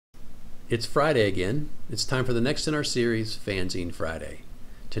It's Friday again. It's time for the next in our series, Fanzine Friday.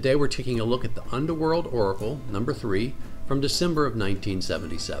 Today we're taking a look at the Underworld Oracle, number 3, from December of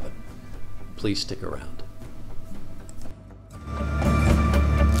 1977. Please stick around.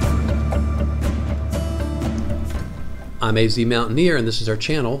 I'm AZ Mountaineer, and this is our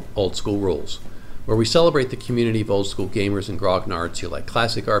channel, Old School Rules, where we celebrate the community of old school gamers and grognards who like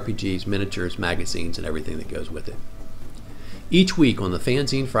classic RPGs, miniatures, magazines, and everything that goes with it. Each week on the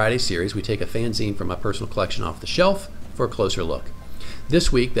Fanzine Friday series, we take a fanzine from my personal collection off the shelf for a closer look.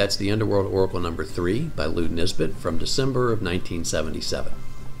 This week, that's the Underworld Oracle number 3 by Nisbet from December of 1977.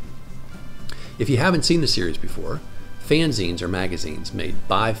 If you haven't seen the series before, fanzines are magazines made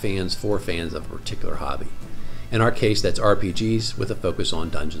by fans for fans of a particular hobby. In our case, that's RPGs with a focus on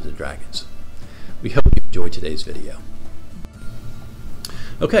Dungeons & Dragons. We hope you enjoy today's video.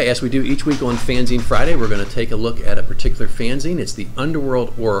 Okay, as we do each week on Fanzine Friday, we're going to take a look at a particular fanzine. It's the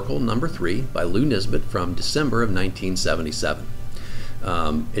Underworld Oracle number 3 by Nisbet from December of 1977.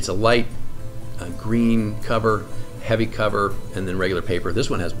 It's a light green cover, heavy cover, and then regular paper. This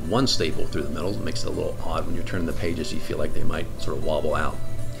one has one staple through the middle. It makes it a little odd when you're turning the pages. You feel like they might sort of wobble out.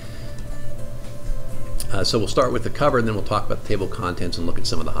 So we'll start with the cover, and then we'll talk about the table of contents and look at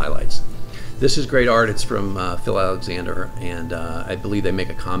some of the highlights. This is great art. It's from Phil Alexander, and I believe they make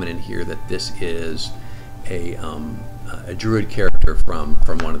a comment in here that this is a druid character from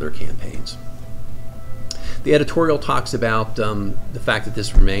one of their campaigns. The editorial talks about the fact that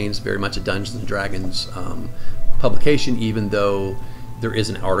this remains very much a Dungeons & Dragons publication, even though there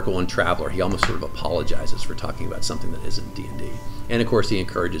is an article on Traveler. He almost sort of apologizes for talking about something that isn't D&D. And of course, he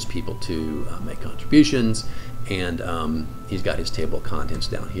encourages people to make contributions, and he's got his table of contents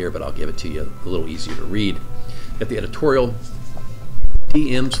down here, but I'll give it to you a little easier to read. Got the editorial,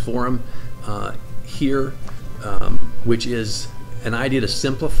 DM's forum here, which is an idea to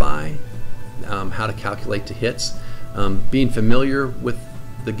simplify how to calculate to hits. Being familiar with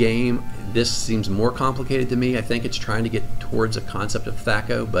the game, this seems more complicated to me. I think it's trying to get towards a concept of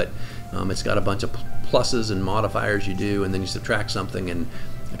THAC0, but it's got a bunch of pluses and modifiers you do, and then you subtract something, and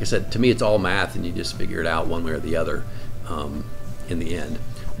like I said, to me it's all math, and you just figure it out one way or the other in the end.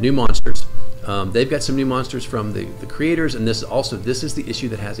 New monsters. They've got some new monsters from the creators, and this is the issue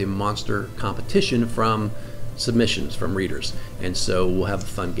that has a monster competition from submissions from readers, and so we'll have a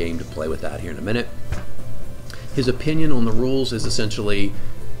fun game to play with that here in a minute. His opinion on the rules is essentially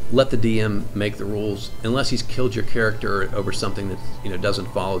let the DM make the rules. Unless he's killed your character over something that doesn't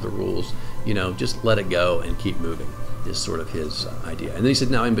follow the rules, just let it go and keep moving, is sort of his idea. And then he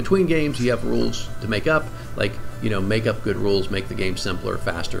said, now in between games you have rules to make up, like make up good rules, make the game simpler,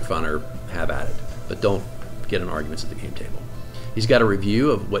 faster, funner, have at it, but don't get in arguments at the game table. He's got a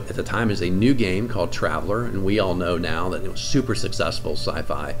review of what at the time is a new game called Traveler, and we all know now that it was super successful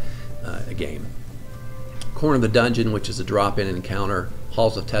sci-fi game. Corner of the Dungeon, which is a drop-in encounter.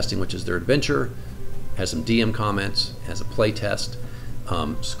 Halls of Testing, which is their adventure, has some DM comments, has a play test.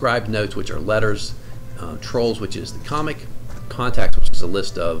 Scribed Notes, which are letters. Trolls, which is the comic. Contacts, which is a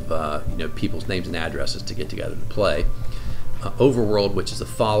list of people's names and addresses to get together to play. Overworld, which is a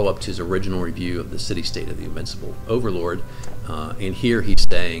follow-up to his original review of the city-state of the Invincible Overlord. And here he's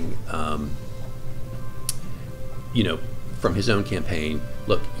saying, from his own campaign,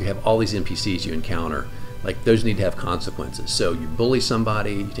 look, you have all these NPCs you encounter. Like, those need to have consequences. So you bully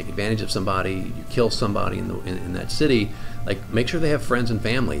somebody, you take advantage of somebody, you kill somebody in that city, like, make sure they have friends and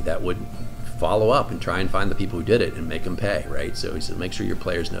family that would follow up and try and find the people who did it and make them pay, right? So he said, make sure your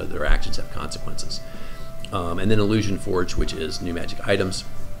players know that their actions have consequences. And then Illusion Forge, which is new magic items.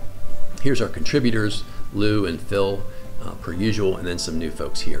 Here's our contributors, Lou and Phil, per usual, and then some new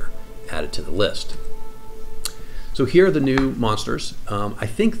folks here added to the list. So here are the new monsters. I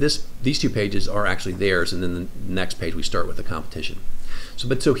think these two pages are actually theirs, and then the next page we start with the competition.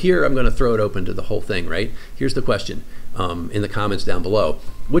 So here I'm going to throw it open to the whole thing, right? Here's the question in the comments down below.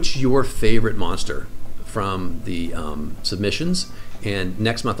 What's your favorite monster from the submissions? And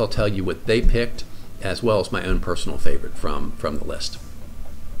next month I'll tell you what they picked, as well as my own personal favorite from the list.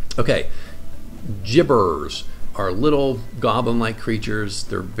 Okay, Gibberers are little goblin-like creatures.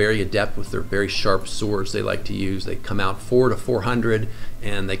 They're very adept with their very sharp swords they like to use. They come out 4 to 400,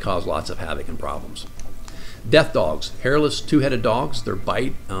 and they cause lots of havoc and problems. Death Dogs, hairless two-headed dogs. Their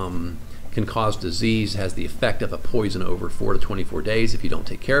bite can cause disease, has the effect of a poison over 4 to 24 days if you don't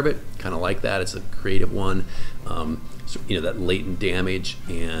take care of it. Kind of like that. It's a creative one. So, that latent damage,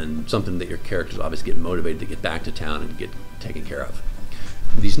 and something that your characters obviously get motivated to get back to town and get taken care of.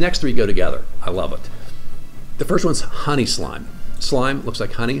 These next 3 go together. I love it. The first one's Honey Slime. Slime looks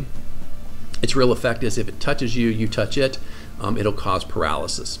like honey. Its real effect is if it touches you, you touch it, it'll cause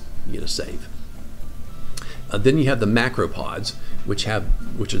paralysis. you get a save. Then you have the macropods, which are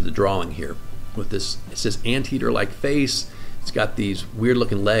the drawing here. With this, it says anteater-like face. It's got these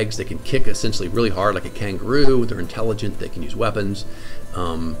weird-looking legs. They can kick essentially really hard like a kangaroo. They're intelligent. They can use weapons.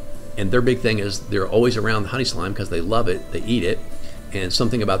 And their big thing is they're always around the honey slime because they love it. They eat it. And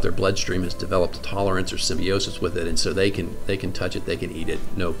something about their bloodstream has developed a tolerance or symbiosis with it, and so they can touch it. They can eat it,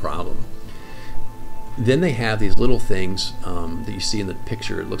 no problem. Then they have these little things that you see in the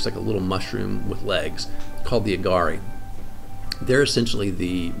picture. It looks like a little mushroom with legs called the agari. They're essentially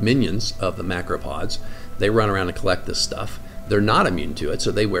the minions of the macropods. They run around and collect this stuff. They're not immune to it,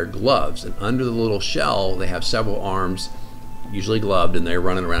 so they wear gloves. And under the little shell, they have several arms, usually gloved, and they're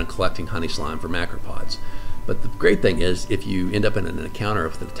running around collecting honey slime for macropods. But the great thing is, if you end up in an encounter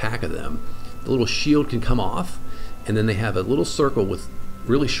with an attack of them, the little shield can come off, and then they have a little circle with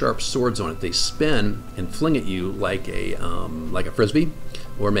really sharp swords on it. They spin and fling at you like a frisbee,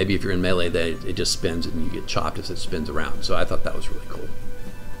 or maybe if you're in melee, it just spins and you get chopped as it spins around. So I thought that was really cool.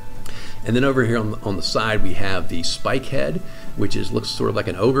 And then over here on the side, we have the spike head, which looks sort of like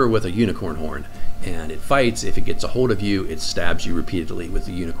an ogre with a unicorn horn, and it fights. If it gets a hold of you, it stabs you repeatedly with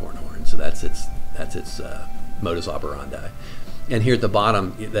the unicorn horn. So that's its modus operandi. And here at the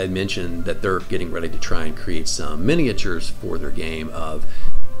bottom, they mentioned that they're getting ready to try and create some miniatures for their game of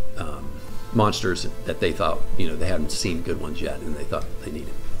monsters that they thought, they hadn't seen good ones yet, and they thought they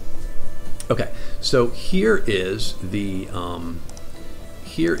needed. Okay, so here is the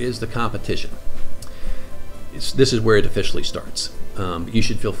competition. This is where it officially starts. You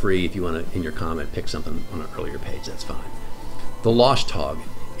should feel free, if you want to, in your comment, pick something on an earlier page. That's fine. The Lost Hog.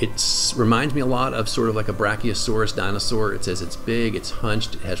 It reminds me a lot of sort of like a Brachiosaurus dinosaur. It says it's big, it's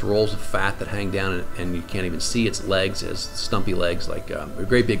hunched, it has rolls of fat that hang down, and you can't even see its legs. It has stumpy legs, like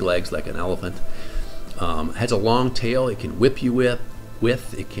great big legs like an elephant. It has a long tail. It can whip you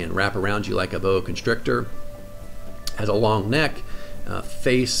with. It can wrap around you like a boa constrictor. It has a long neck.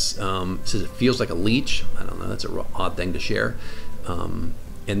 Face, it says it feels like a leech. I don't know, that's an odd thing to share. And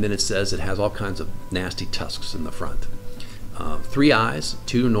then it says it has all kinds of nasty tusks in the front. 3 eyes,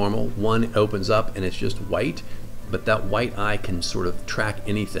 2 normal, 1 opens up and it's just white, but that white eye can sort of track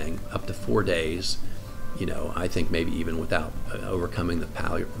anything up to 4 days. I think maybe even without overcoming the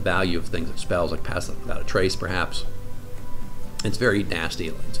value of things it spells, like pass without a trace perhaps. It's very nasty,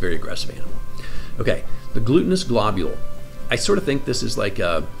 it's a very aggressive animal. Okay, the glutinous globule. I sort of think this is like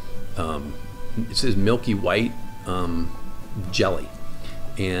a, it says milky white jelly.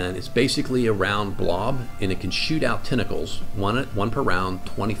 And it's basically a round blob, and it can shoot out tentacles, one per round,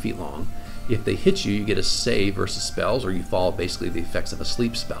 20 feet long. If they hit you, you get a save versus spells, or you fall basically the effects of a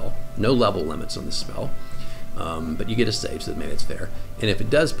sleep spell. No level limits on the spell, but you get a save, so maybe it's fair. And if it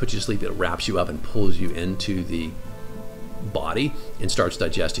does put you to sleep, it wraps you up and pulls you into the body and starts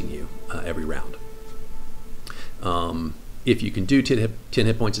digesting you every round. If you can do 10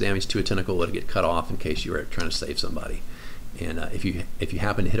 hit points of damage to a tentacle, it'll get cut off in case you were trying to save somebody. And if you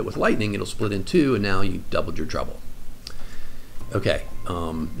happen to hit it with lightning, it'll split in 2, and now you doubled your trouble. Okay,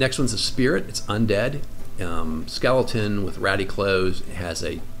 next one's a spirit. It's undead. Skeleton with ratty clothes. It has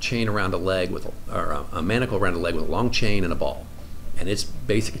a chain around a leg or a manacle around a leg with a long chain and a ball. And its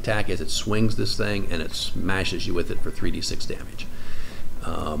basic attack is it swings this thing and it smashes you with it for 3d6 damage.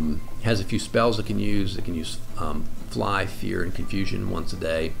 It has a few spells it can use. It can use fly, fear, and confusion once a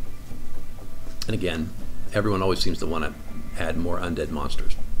day. And again, everyone always seems to want to add more undead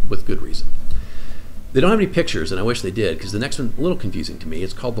monsters, with good reason. They don't have any pictures, and I wish they did, because the next one's a little confusing to me.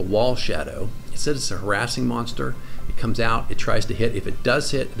 It's called the Wall Shadow. It says it's a harassing monster. It comes out, it tries to hit. If it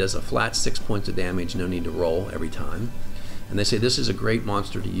does hit, it does a flat 6 points of damage, no need to roll every time. And they say this is a great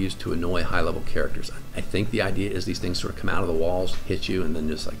monster to use to annoy high-level characters. I think the idea is these things sort of come out of the walls, hit you, and then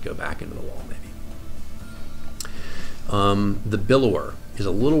just like go back into the wall, maybe. The Billower is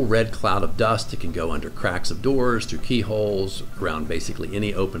a little red cloud of dust. It can go under cracks of doors, through keyholes, around basically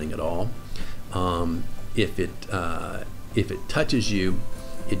any opening at all. If it touches you,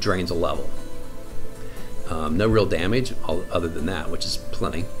 it drains a level. No real damage other than that, which is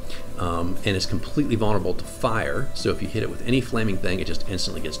plenty. And it's completely vulnerable to fire, so if you hit it with any flaming thing, it just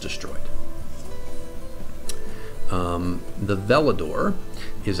instantly gets destroyed. The Velador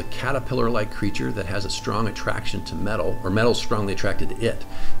is a caterpillar-like creature that has a strong attraction to metal, or metal strongly attracted to it.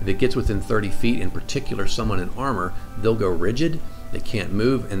 If it gets within 30 feet, in particular someone in armor, they'll go rigid, they can't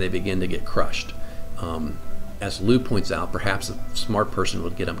move, and they begin to get crushed. As Lou points out, perhaps a smart person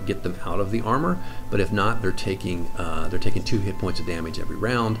would get them out of the armor, but if not, they're taking 2 hit points of damage every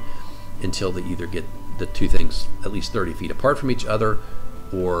round until they either get the two things at least 30 feet apart from each other,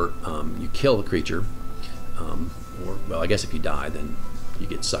 or you kill the creature, or, well, I guess if you die, then you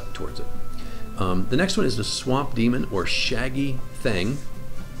get sucked towards it. The next one is the Swamp Demon, or Shaggy Thing.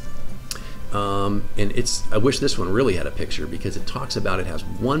 And I wish this one really had a picture, because it talks about it has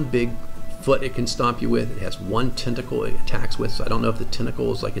one big foot it can stomp you with. It has one tentacle it attacks with, so I don't know if the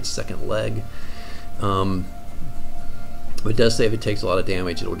tentacle is like its second leg. But it does say if it takes a lot of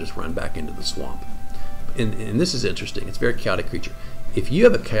damage, it'll just run back into the swamp. And this is interesting. It's a very chaotic creature. If you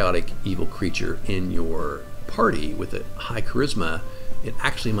have a chaotic evil creature in your party with a high charisma, it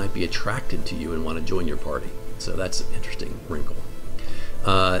actually might be attracted to you and want to join your party. So that's an interesting wrinkle.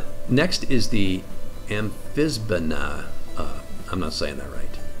 Next is the Amphisbana. I'm not saying that right.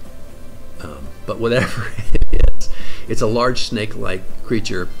 But whatever it is, it's a large snake-like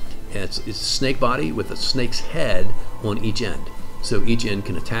creature. And it's a snake body with a snake's head on each end. So each end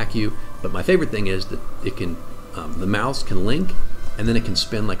can attack you. But my favorite thing is that it can, the mouths can link, and then it can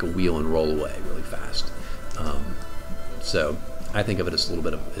spin like a wheel and roll away really fast. So I think of it as a little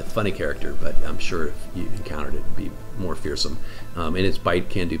bit of a funny character, but I'm sure if you encountered it, it'd be more fearsome. And its bite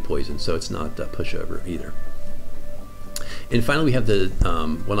can do poison, so it's not a pushover either. And finally, we have the,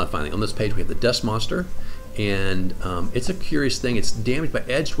 well, not finally, on this page we have the Dust Monster. And it's a curious thing. It's damaged by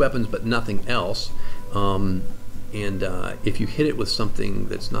edged weapons, but nothing else. If you hit it with something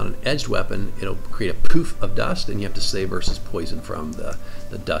that's not an edged weapon, it'll create a poof of dust, and you have to save versus poison from the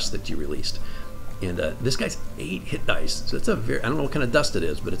dust that you released. And this guy's 8 hit dice, so it's a very, I don't know what kind of dust it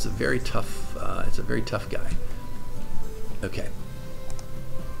is, but it's a very tough guy. Okay.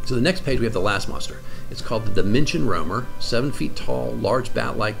 So the next page we have the last monster. It's called the Dimension Roamer. 7 feet tall, large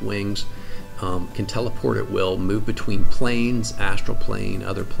bat-like wings. Can teleport at will, move between planes, astral plane,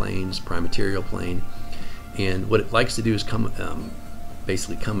 other planes, prime material plane. And what it likes to do is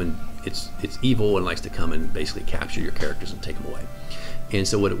basically come and, it's evil and likes to come and basically capture your characters and take them away. And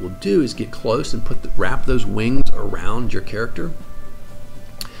so what it will do is get close and wrap those wings around your character.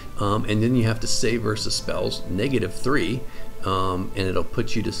 And then you have to save versus spells, -3, and it'll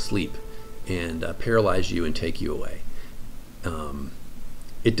put you to sleep and paralyze you and take you away.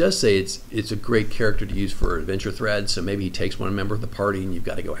 It does say it's a great character to use for adventure threads, so maybe he takes one member of the party and you've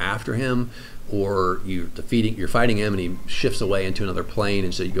got to go after him, or you're fighting him and he shifts away into another plane,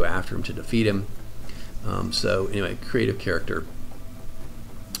 and so you go after him to defeat him. So anyway, creative character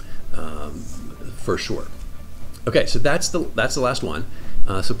for sure. Okay, so that's the last one.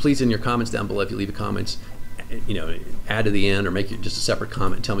 So please, in your comments down below, if you leave the comments, add to the end or make just a separate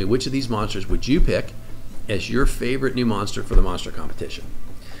comment and tell me which of these monsters would you pick as your favorite new monster for the monster competition.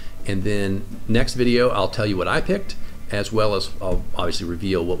 And then next video I'll tell you what I picked, as well as I'll obviously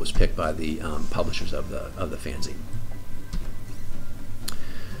reveal what was picked by the publishers of the fanzine.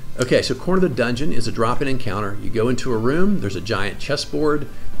 Okay, so Corner of the Dungeon is a drop-in encounter. You go into a room, there's a giant chessboard,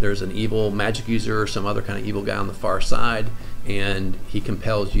 there's an evil magic user or some other kind of evil guy on the far side, and he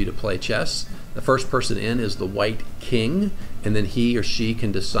compels you to play chess. The first person in is the White King, and then he or she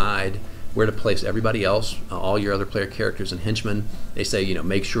can decide where to place everybody else, all your other player characters and henchmen. They say,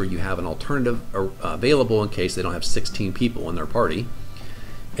 make sure you have an alternative available in case they don't have 16 people in their party.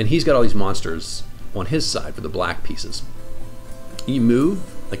 And he's got all these monsters on his side for the black pieces. You move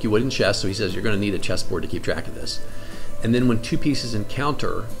like you would in chess, so he says you're going to need a chessboard to keep track of this. And then when 2 pieces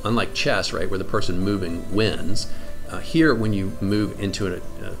encounter, unlike chess, right, where the person moving wins, here when you move into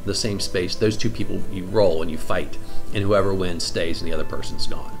the same space, those 2 people, you roll and you fight, and whoever wins stays and the other person's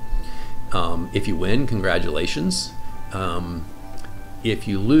gone. If you win, congratulations. If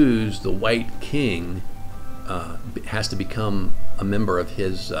you lose, the White King has to become a member of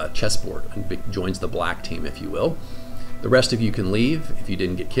his chessboard and joins the black team, if you will. The rest of you can leave if you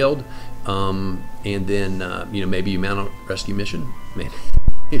didn't get killed, and then maybe you mount a rescue mission, maybe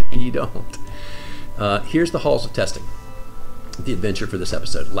you don't. Here's the halls of testing, the adventure for this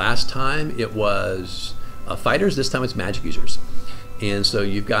episode. Last time it was fighters, this time it's magic users. And so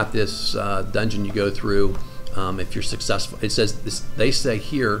you've got this dungeon you go through. If you're successful, it says this, they say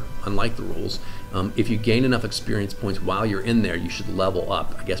here, unlike the rules, if you gain enough experience points while you're in there, you should level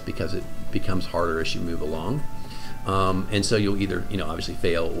up, I guess, because it becomes harder as you move along. And so you'll either, obviously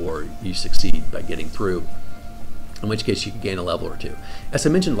fail, or you succeed by getting through, in which case you can gain a level or 2. As I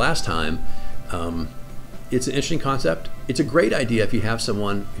mentioned last time, it's an interesting concept. It's a great idea if you have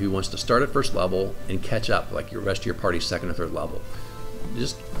someone who wants to start at first level and catch up, like your rest of your party's 2nd or 3rd level.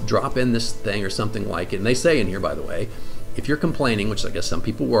 Just drop in this thing or something like it. And they say in here, by the way, if you're complaining, which I guess some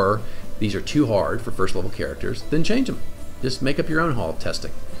people were, these are too hard for first level characters, then change them. Just make up your own hall of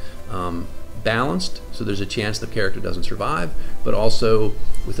testing. Balanced, so there's a chance the character doesn't survive, but also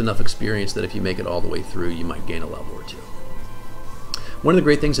with enough experience that if you make it all the way through, you might gain a level or 2. One of the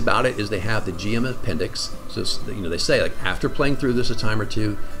great things about it is they have the GM appendix. So they say, like, after playing through this a time or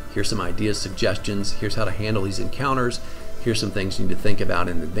two, here's some ideas, suggestions, here's how to handle these encounters, here's some things you need to think about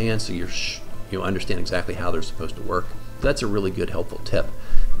in advance so you understand exactly how they're supposed to work. So that's a really good, helpful tip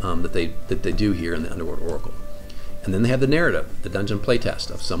that they do here in the Underworld Oracle. And then they have the narrative, the dungeon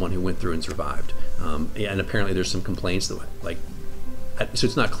playtest of someone who went through and survived. And apparently there's some complaints that, like, so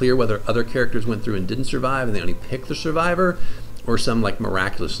it's not clear whether other characters went through and didn't survive and they only pick the survivor, or some, like,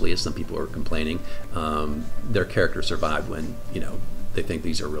 miraculously, as some people are complaining, their character survived when, they think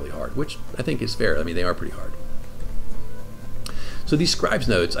these are really hard, which I think is fair. I mean, they are pretty hard. So these scribes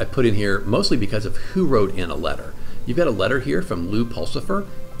notes I put in here mostly because of who wrote in a letter. You've got a letter here from Lou Pulsifer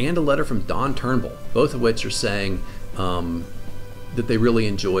and a letter from Don Turnbull, both of which are saying that they really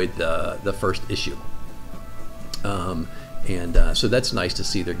enjoyed the first issue. So that's nice to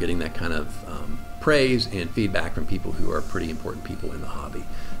see they're getting that kind of praise and feedback from people who are pretty important people in the hobby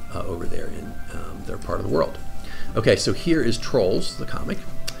over there in their part of the world. Okay, so here is Trolls, the comic.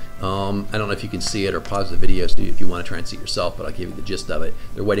 I don't know if you can see it, or pause the video if you want to try and see it yourself, but I'll give you the gist of it.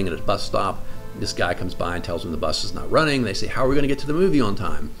 They're waiting at a bus stop. This guy comes by and tells them the bus is not running. They say, how are we going to get to the movie on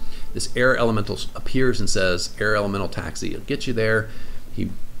time? This air elemental appears and says, air elemental taxi, it'll get you there. He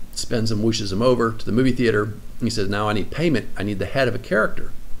spins them, whooshes them over to the movie theater. He says, now I need payment. I need the head of a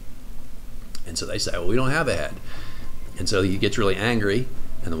character. And so they say, well, we don't have a head. And so he gets really angry,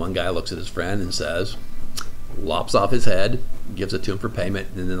 and the one guy looks at his friend and says, lops off his head, gives it to him for payment.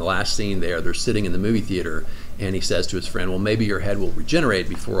 And then the last scene there, they're sitting in the movie theater, and he says to his friend, well, maybe your head will regenerate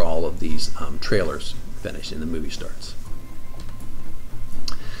before all of these trailers finish and the movie starts.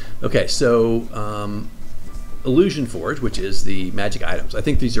 Okay, so Illusion Forge, which is the magic items. I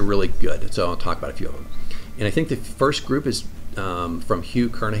think these are really good, so I'll talk about a few of them. And I think the first group is from Hugh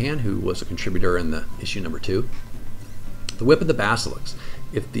Kernohan, who was a contributor in the issue number 2. The Whip of the Basilisk.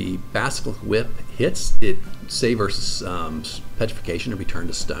 If the Basilisk Whip hits, it versus petrification and return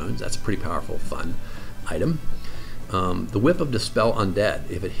to stones. That's a pretty powerful, fun item. The Whip of Dispel Undead.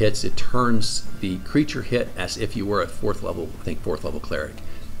 If it hits, it turns the creature hit as if you were a 4th level, I think 4th level cleric.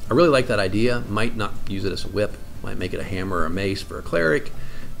 I really like that idea. Might not use it as a whip. Might make it a hammer or a mace for a cleric.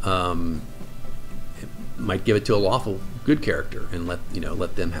 It might give it to a lawful good character and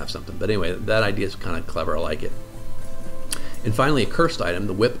let them have something. But anyway, that idea is kind of clever. I like it. And finally, a cursed item,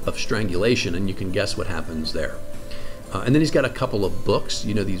 the Whip of Strangulation, and you can guess what happens there. And then he's got a couple of books.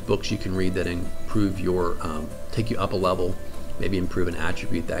 These books you can read that improve your, take you up a level, maybe improve an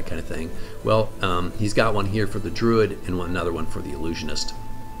attribute, that kind of thing. Well, he's got one here for the Druid and another one for the Illusionist.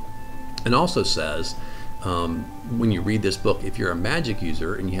 And also says, when you read this book, if you're a magic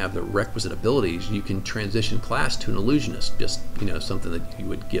user and you have the requisite abilities, you can transition class to an Illusionist. Just, something that you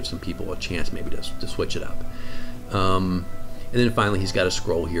would give some people a chance maybe to switch it up. And then finally, he's got a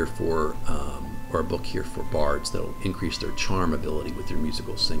scroll here for, or a book here for bards that will increase their charm ability with their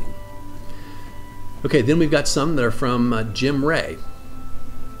musical singing. Okay, then we've got some that are from Jim Ray.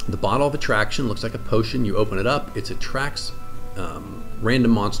 The Bottle of Attraction looks like a potion. You open it up, it attracts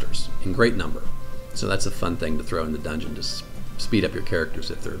random monsters in great number. So that's a fun thing to throw in the dungeon to speed up your characters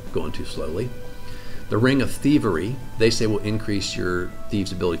if they're going too slowly. The Ring of Thievery, they say, will increase your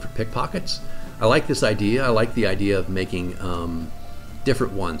thieves' ability for pickpockets. I like this idea. I like the idea of making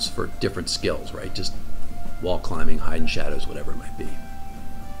different ones for different skills, right? Just wall climbing, hide in shadows, whatever it might be.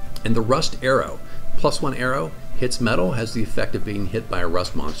 And the Rust Arrow, +1 arrow, hits metal, has the effect of being hit by a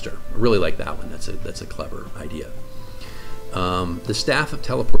rust monster. I really like that one. That's a clever idea. The Staff of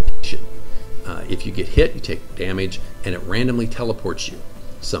Teleportation. If you get hit, you take damage, and it randomly teleports you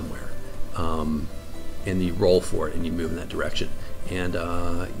somewhere. And you roll for it, and you move in that direction. And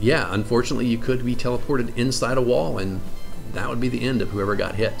yeah, unfortunately, you could be teleported inside a wall, and that would be the end of whoever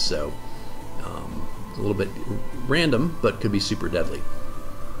got hit. So it's a little bit random, but could be super deadly.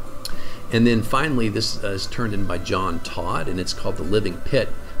 And then finally, this is turned in by John Todd, and it's called the Living Pit.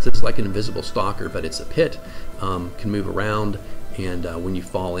 So it's like an invisible stalker, but it's a pit, can move around, and when you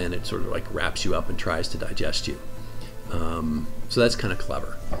fall in, it sort of like wraps you up and tries to digest you. So that's kind of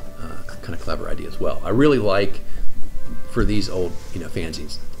clever idea as well. I really like, for these old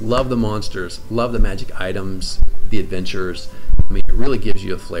fanzines, love the monsters, love the magic items, the adventures. I mean, it really gives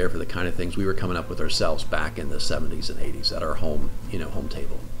you a flair for the kind of things we were coming up with ourselves back in the 70s and 80s at our home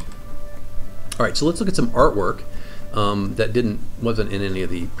table. All right, so let's look at some artwork that wasn't in any of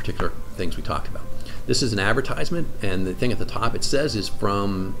the particular things we talked about. This is an advertisement, and the thing at the top it says is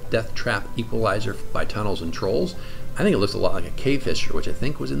from Death Trap Equalizer by Tunnels and Trolls. I think it looks a lot like a cave fisher, which I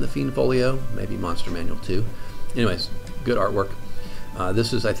think was in the Fiend Folio, maybe Monster Manual 2. Anyways, good artwork.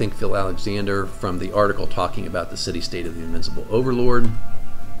 This is, I think, Phil Alexander from the article talking about the city-state of the Invincible Overlord.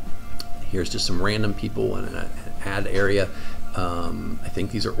 Here's just some random people in an ad area. I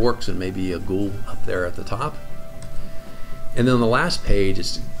think these are orcs and maybe a ghoul up there at the top. And then on the last page,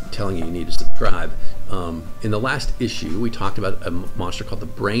 it's telling you need to subscribe. In the last issue, we talked about a monster called the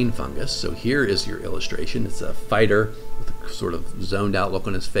brain fungus. So here is your illustration. It's a fighter with a sort of zoned out look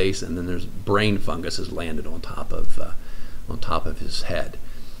on his face, and then there's brain fungus has landed on top of his head.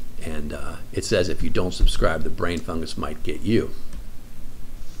 And it says if you don't subscribe, the brain fungus might get you.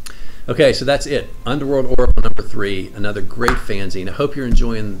 Okay, so that's it. Underworld Oracle number 3, another great fanzine. I hope you're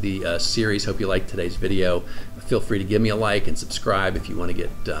enjoying the series. Hope you liked today's video. Feel free to give me a like and subscribe if you want to get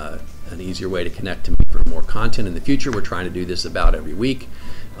an easier way to connect to me for more content in the future. We're trying to do this about every week.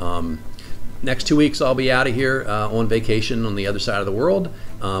 Next 2 weeks I'll be out of here on vacation on the other side of the world.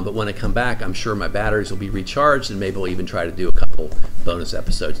 But when I come back, I'm sure my batteries will be recharged, and maybe we'll even try to do a couple bonus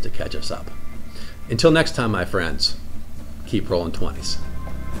episodes to catch us up. Until next time, my friends, keep rolling 20s.